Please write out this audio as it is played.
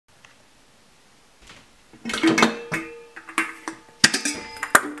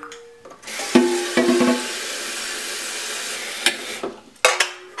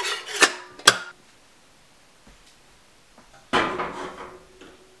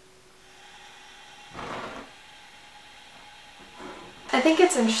I think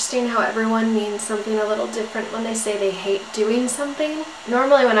it's interesting how everyone means something a little different when they say they hate doing something.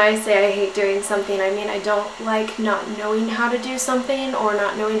 Normally when I say I hate doing something, I mean I don't like not knowing how to do something or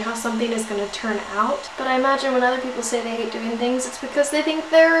not knowing how something is going to turn out. But I imagine when other people say they hate doing things, it's because they think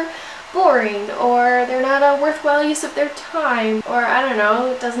they're boring, or they're not a worthwhile use of their time, or I don't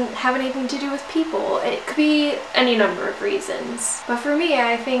know, it doesn't have anything to do with people. It could be any number of reasons. But for me,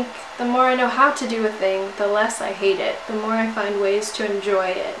 I think the more I know how to do a thing, the less I hate it, the more I find ways to enjoy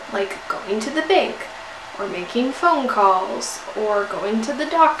it, like going to the bank, or making phone calls, or going to the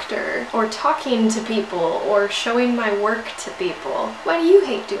doctor, or talking to people, or showing my work to people. Why do you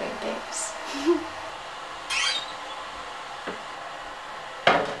hate doing things?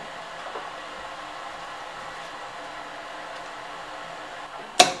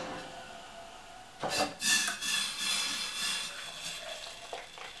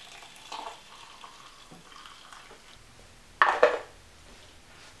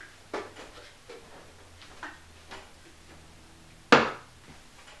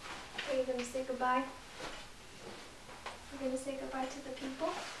 Are you gonna say goodbye? You're gonna say goodbye to the people?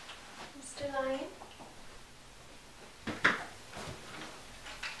 Mr. Lion?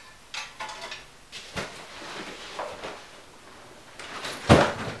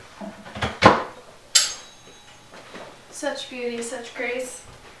 Such beauty, such grace.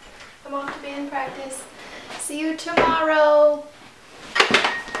 I'm off to band practice. See you tomorrow.